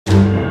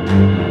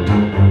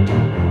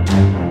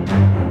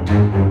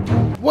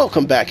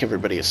Welcome back,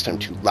 everybody. It's time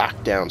to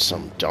lock down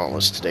some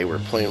Dauntless. Today we're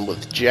playing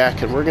with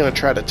Jack, and we're going to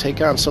try to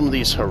take on some of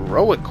these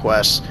heroic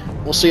quests.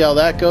 We'll see how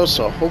that goes,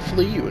 so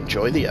hopefully you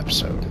enjoy the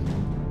episode.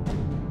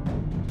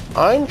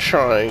 I'm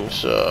trying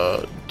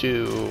to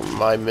do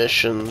my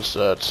missions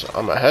that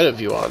I'm ahead of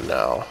you on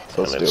now,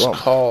 and it's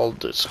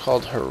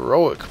called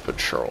heroic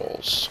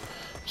patrols.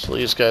 So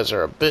these guys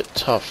are a bit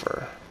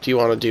tougher. Do you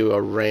want to do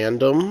a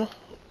random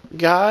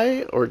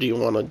guy, or do you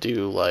want to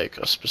do like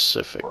a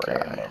specific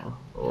guy?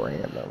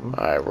 Random.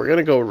 Alright, we're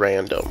gonna go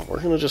random.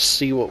 We're gonna just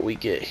see what we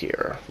get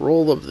here.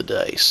 Roll of the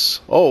dice.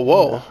 Oh,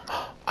 whoa.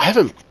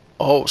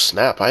 Oh,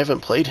 snap. I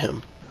haven't played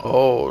him.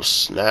 Oh,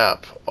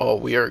 snap. Oh,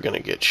 we are gonna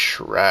get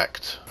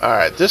shreked.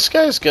 Alright, this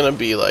guy's gonna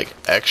be like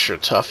extra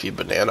toughy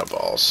banana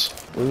balls.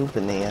 Ooh,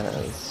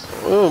 bananas.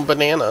 Ooh,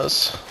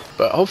 bananas.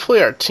 But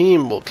hopefully our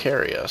team will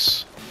carry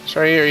us. He's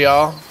right here,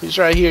 y'all. He's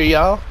right here,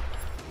 y'all.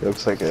 He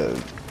looks like a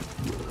pig.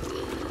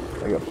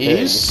 He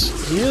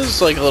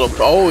is like a little...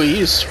 Oh,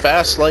 he's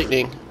fast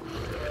lightning.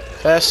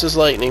 Fast as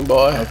lightning,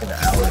 boy. Like an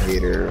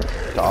alligator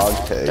dog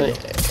pig.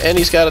 And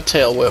he's got a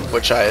tail whip,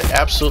 which I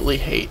absolutely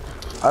hate.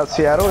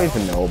 See, I don't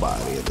even know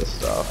about any of this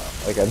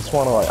stuff. Like, I just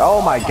want to like...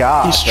 Oh my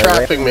god! He's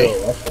trapping me.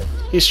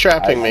 He's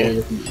trapping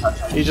me.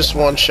 He just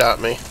one-shot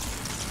me.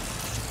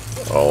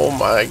 Oh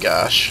my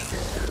gosh.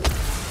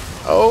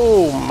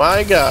 Oh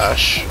my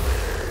gosh.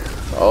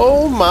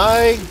 Oh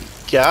my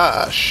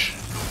gosh.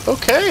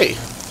 Okay.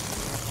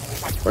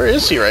 Where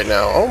is he right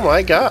now? Oh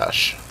my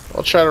gosh.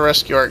 I'll try to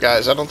rescue our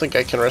guys. I don't think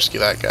I can rescue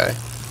that guy.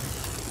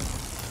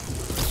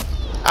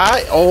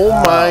 Oh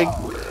my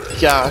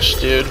gosh,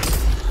 dude.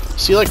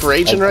 Is he like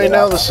raging right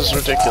now? This is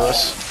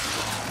ridiculous.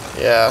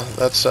 Yeah,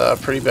 that's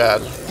pretty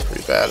bad.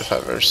 Pretty bad if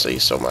I've ever say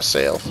so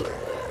myself.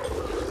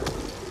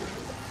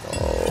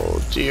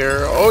 Oh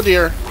dear. Oh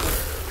dear.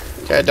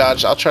 Okay, I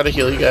dodged. I'll try to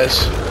heal you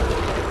guys.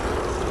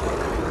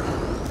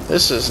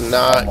 This is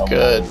not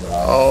good.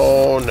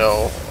 Oh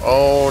no.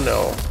 Oh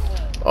no.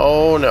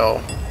 Oh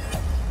no.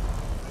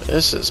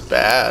 This is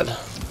bad.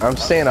 I'm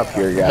staying up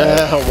here,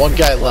 guys. One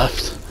guy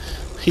left.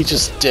 He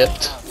just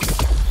dipped.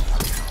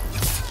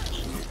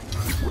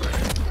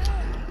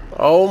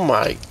 Oh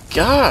my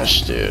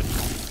gosh, dude.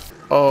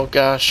 Oh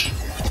gosh.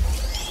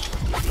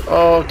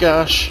 Oh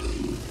gosh.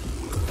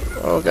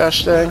 Oh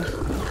gosh dang.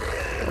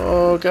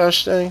 Oh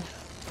gosh dang.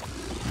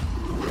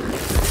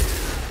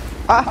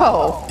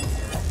 Ow!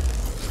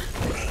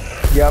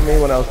 You got me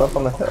when I was up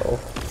on the hill.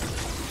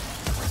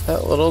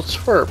 That little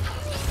twerp.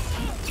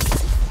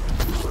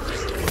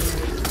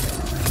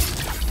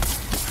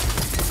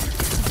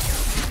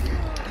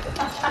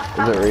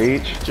 Does it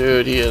reach?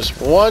 Dude, he is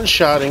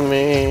one-shotting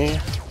me.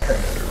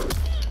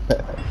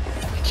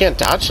 Can't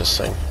dodge this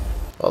thing.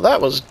 Well,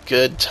 that was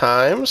good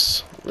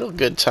times. Real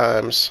good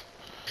times.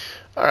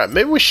 Alright,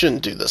 maybe we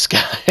shouldn't do this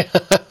guy.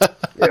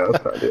 Yeah,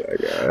 let's not do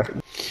that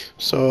guy.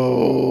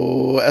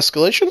 So,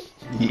 escalation?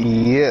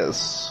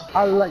 Yes.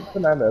 I like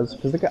bananas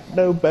because they got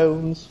no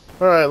bones.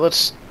 Alright,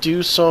 let's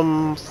do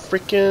some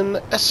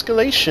freaking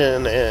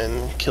escalation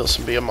and kill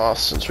some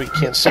behemoths since we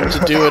can't seem to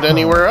do it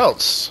anywhere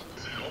else.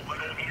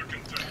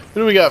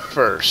 Who do we got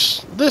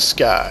first? This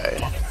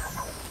guy.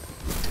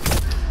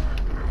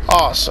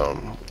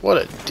 Awesome. What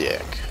a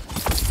dick.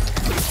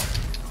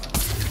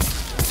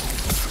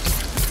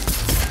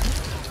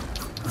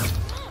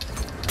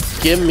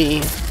 Give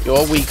me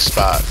your weak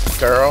spot,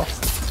 girl.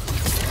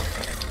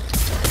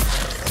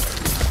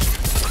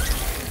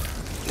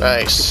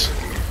 Nice.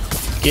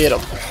 Get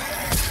him.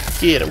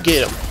 Get him,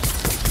 get him.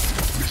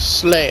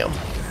 Slay him.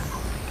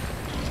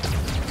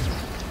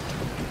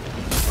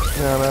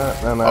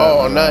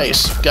 Oh,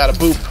 nice. Got a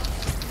boop.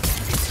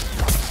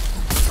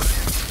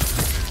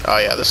 Oh,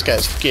 yeah, this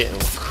guy's getting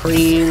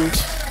creamed.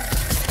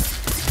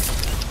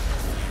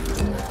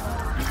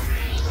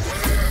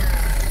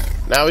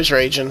 Now he's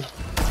raging.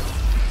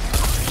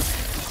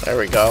 There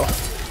we go.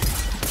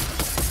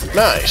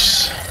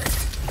 Nice.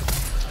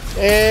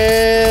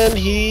 And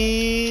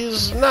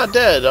he's not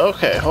dead.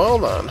 Okay,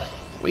 hold on.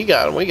 We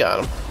got him, we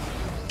got him.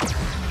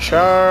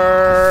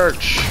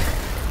 Charge.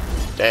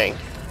 Dang.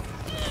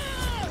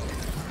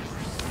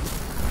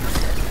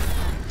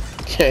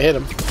 Can't hit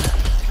him.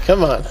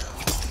 Come on.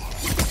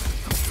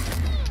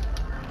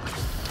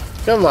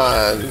 Come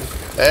on.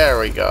 There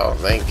we go.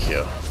 Thank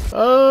you.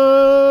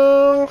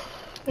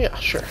 Yeah,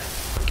 sure.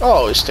 I'll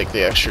always take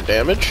the extra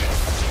damage.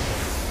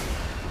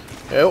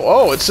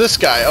 Oh, it's this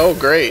guy. Oh,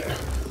 great.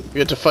 We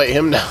get to fight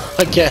him now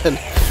again.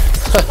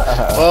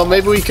 Well,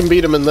 maybe we can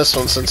beat him in this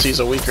one since he's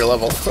a weaker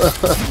level.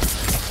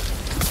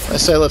 I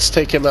say let's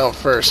take him out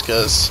first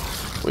because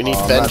we need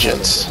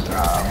vengeance.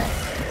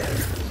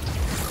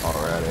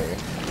 Already.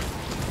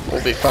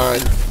 We'll be fine.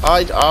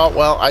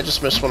 Well, I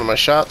just missed one of my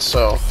shots,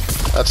 so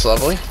that's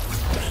lovely.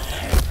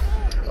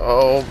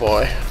 Oh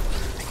boy.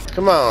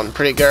 Come on,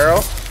 pretty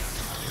girl.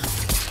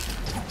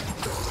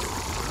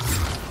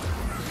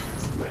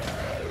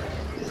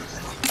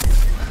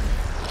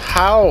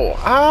 How?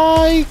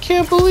 I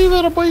can't believe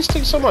it. I'm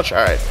wasting so much.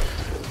 Alright.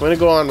 I'm gonna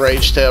go on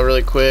Rage Tail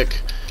really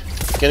quick.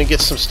 Gonna get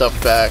some stuff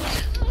back.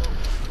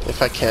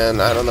 If I can.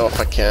 I don't know if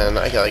I can.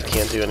 I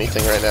can't do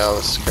anything right now.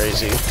 This is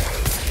crazy.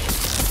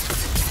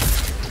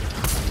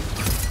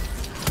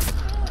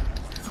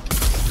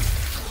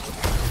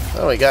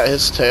 Oh, he got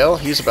his tail.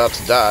 He's about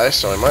to die,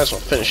 so I might as well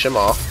finish him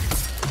off.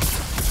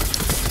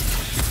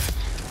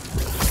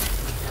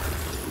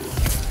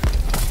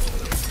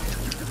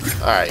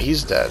 Alright,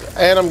 he's dead.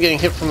 And I'm getting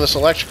hit from this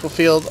electrical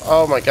field.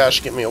 Oh my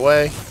gosh, get me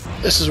away.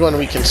 This is when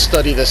we can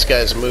study this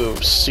guy's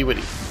moves. See what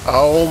he...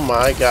 Oh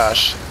my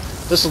gosh.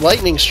 This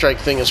lightning strike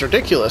thing is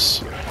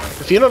ridiculous.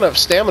 If you don't have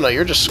stamina,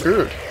 you're just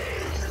screwed.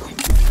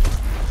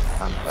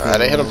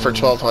 Alright, I hit him for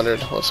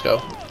 1200. Let's go.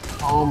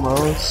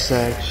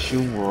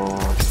 Homosexual.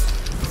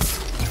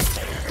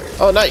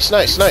 Oh, nice,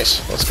 nice, nice.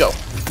 Let's go.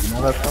 You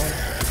know that song?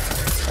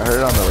 I heard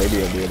it on the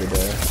radio the other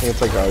day. I think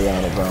it's like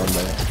Ariana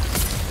Grande.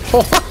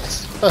 What?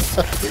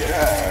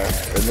 Yeah,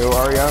 the new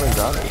Ariana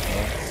Grande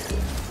song.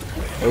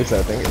 At least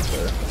I think it's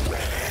her.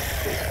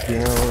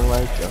 Feel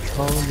like a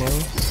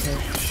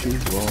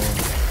homosexual.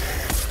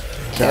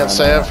 Can't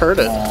say I've heard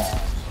it.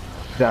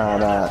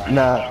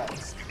 Nah,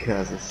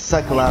 cause it's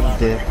suck a lot of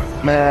dick.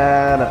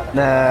 Nah.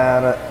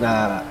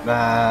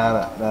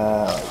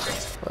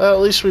 Well,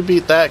 at least we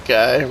beat that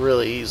guy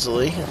really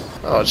easily.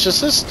 Oh, it's just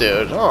this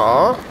dude.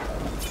 Aww.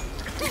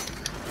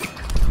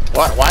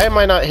 Why am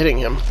I not hitting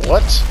him?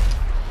 What?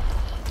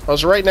 I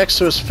was right next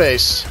to his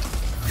face.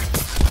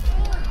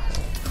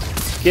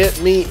 Get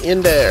me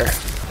in there.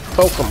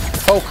 Poke him.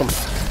 Poke him.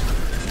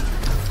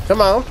 Come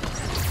on.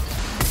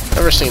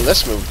 Never seen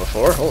this move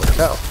before. Holy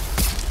cow.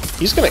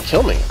 He's gonna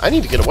kill me. I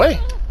need to get away.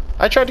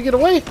 I tried to get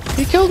away.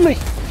 He killed me.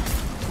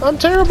 I'm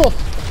terrible.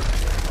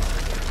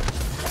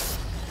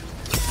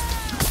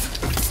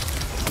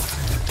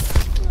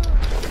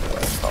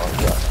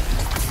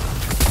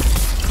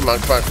 Come on,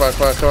 come on, come on,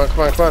 come on, come on, come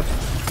on, come on.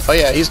 Oh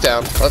yeah, he's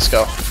down. Let's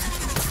go.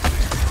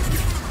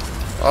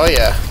 Oh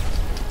yeah.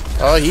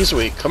 Oh, he's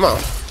weak. Come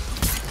on.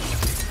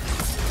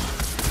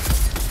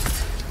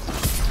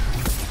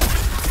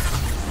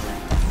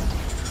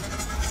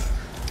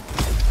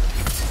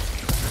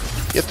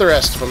 Get the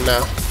rest of them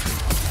now.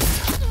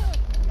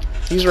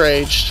 He's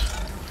raged.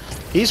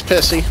 He's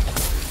pissy.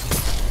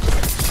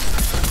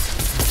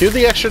 Do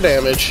the extra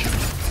damage.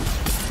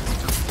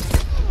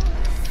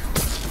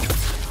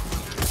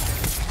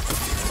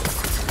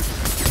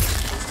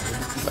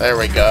 There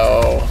we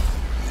go.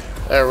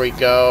 There we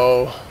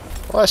go.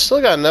 Well, I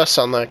still got Ness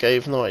on that guy,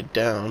 even though I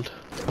downed.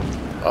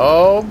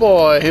 Oh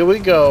boy, here we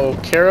go.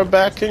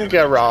 Karabak and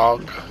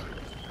Gerog.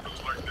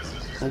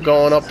 I'm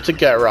going up to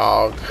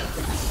Gerog.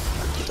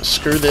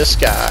 Screw this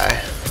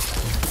guy.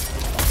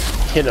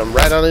 Hit him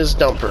right on his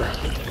dumper.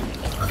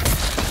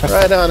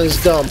 Right on his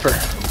dumper.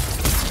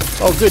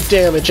 Oh, good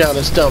damage on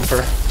his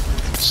dumper.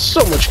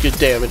 So much good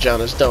damage on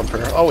his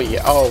dumper. Oh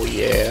yeah, oh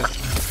yeah.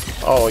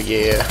 Oh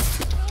yeah.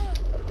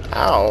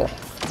 Ow.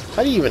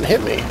 How do you even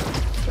hit me?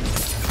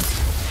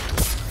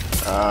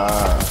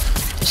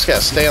 Just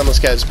gotta stay on this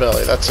guy's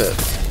belly, that's it.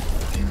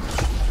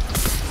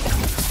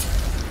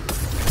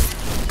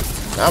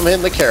 I'm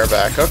hitting the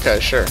Karabak. Okay,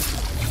 sure.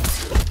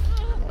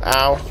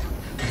 Ow.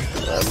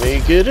 Let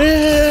me get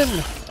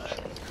in.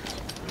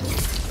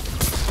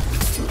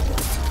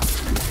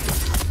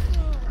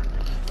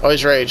 Oh,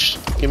 he's raged.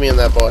 Get me in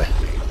that boy.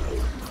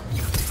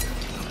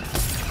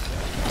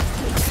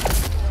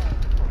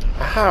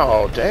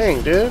 Ow,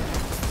 dang, dude.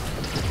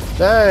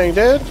 Dang,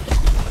 dude.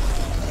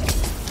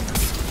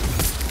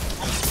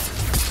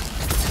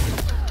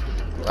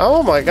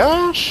 Oh my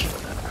gosh.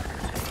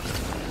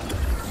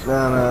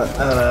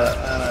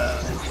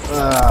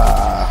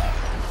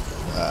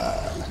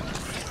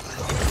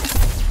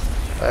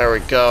 There we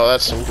go.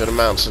 That's some good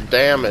amounts of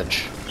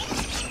damage.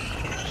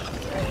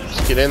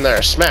 Let's get in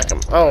there. Smack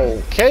him.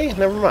 Okay,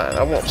 never mind.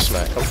 I won't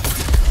smack him.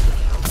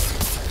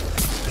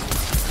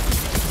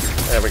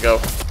 There we go.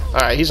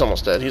 Alright, he's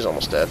almost dead. He's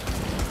almost dead.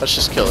 Let's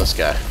just kill this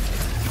guy.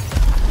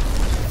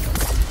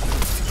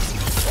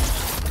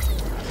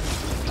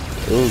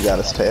 Ooh, got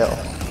his tail.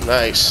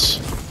 Nice.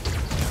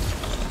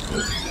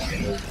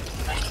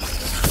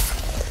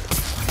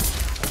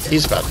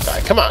 He's about to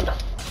die. Come on.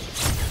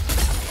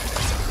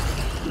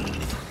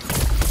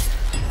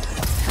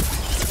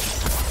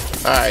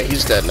 Alright,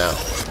 he's dead now.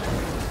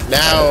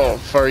 Now,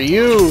 for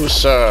you,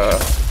 sir.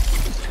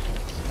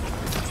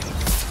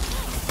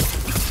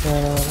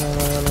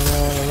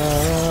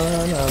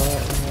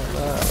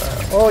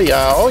 Oh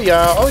yeah, oh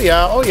yeah, oh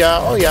yeah, oh yeah,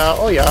 oh yeah,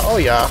 oh yeah, oh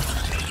yeah.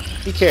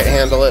 He can't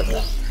handle it.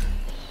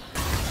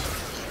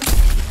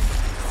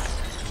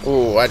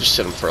 Ooh, I just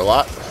hit him for a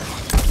lot.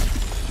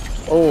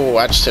 Oh,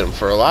 I just hit him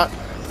for a lot.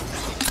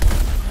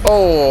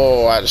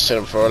 Oh, I just hit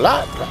him for a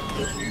lot.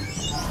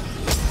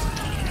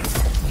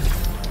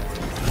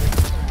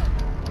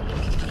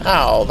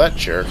 Ow, that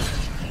jerk.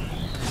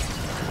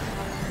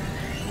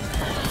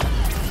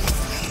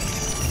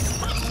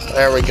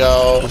 There we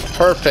go.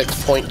 Perfect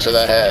point to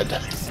the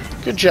head.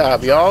 Good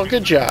job, y'all.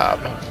 Good job.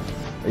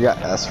 I got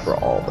S for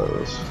all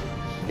those.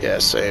 Yeah,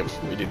 same.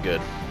 We did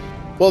good.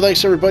 Well,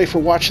 thanks everybody for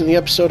watching the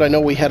episode. I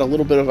know we had a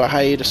little bit of a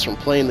hiatus from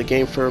playing the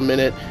game for a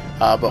minute.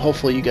 But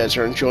hopefully you guys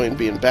are enjoying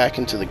being back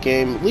into the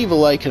game. Leave a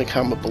like and a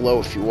comment below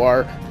if you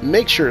are.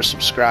 Make sure to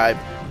subscribe,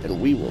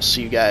 and we will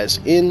see you guys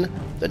in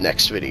the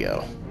next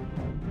video.